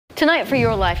Tonight for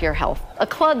Your Life, Your Health, a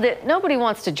club that nobody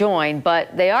wants to join,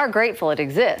 but they are grateful it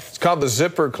exists. It's called the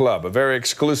Zipper Club, a very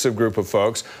exclusive group of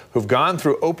folks who've gone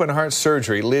through open heart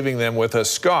surgery, leaving them with a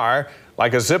scar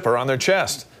like a zipper on their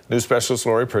chest. News specialist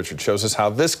Lori Prichard shows us how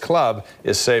this club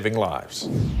is saving lives.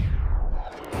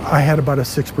 I had about a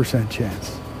 6%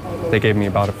 chance. They gave me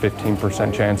about a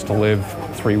 15% chance to live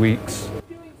 3 weeks.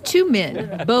 Two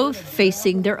men, both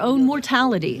facing their own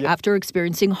mortality after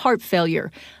experiencing heart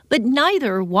failure, but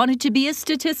neither wanted to be a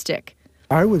statistic.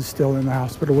 I was still in the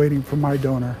hospital waiting for my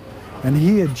donor, and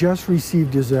he had just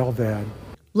received his LVAD.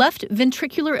 Left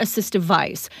ventricular assist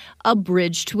device, a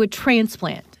bridge to a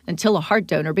transplant until a heart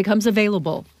donor becomes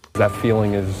available. That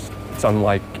feeling it's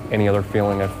unlike any other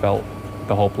feeling I've felt.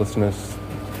 The hopelessness,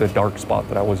 the dark spot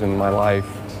that I was in my life.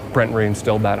 Brent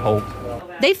reinstilled that hope.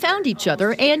 They found each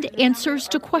other and answers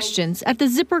to questions at the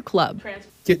Zipper Club.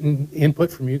 Getting input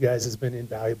from you guys has been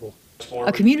invaluable.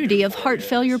 A community of heart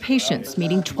failure patients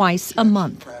meeting twice a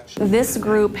month. This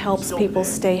group helps people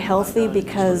stay healthy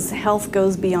because health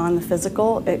goes beyond the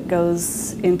physical. It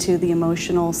goes into the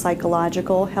emotional,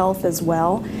 psychological health as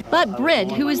well. But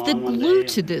Brent, who is the glue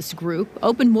to this group,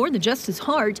 opened more than just his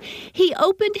heart. He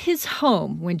opened his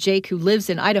home when Jake, who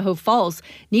lives in Idaho Falls,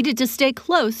 needed to stay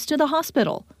close to the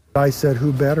hospital. I said,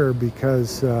 who better,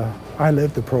 because I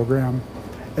lived the program,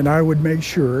 and I would make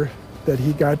sure that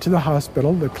he got to the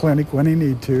hospital, the clinic, when he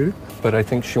needed to. But I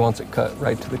think she wants it cut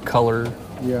right to the color.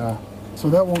 Yeah, so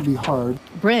that won't be hard.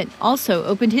 Brent also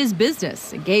opened his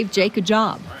business and gave Jake a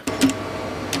job.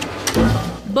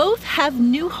 Both have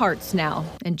new hearts now,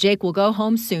 and Jake will go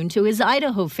home soon to his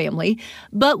Idaho family,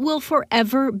 but will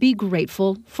forever be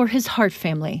grateful for his heart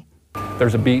family.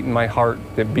 There's a beat in my heart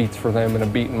that beats for them and a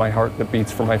beat in my heart that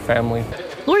beats for my family.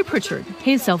 Lori Prichard,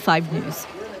 KSL 5 News.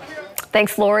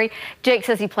 Thanks, Lori. Jake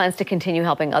says he plans to continue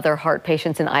helping other heart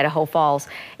patients in Idaho Falls.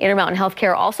 Intermountain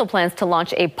Healthcare also plans to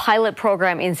launch a pilot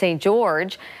program in St.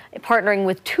 George, partnering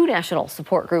with 2 national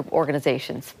support group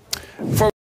organizations.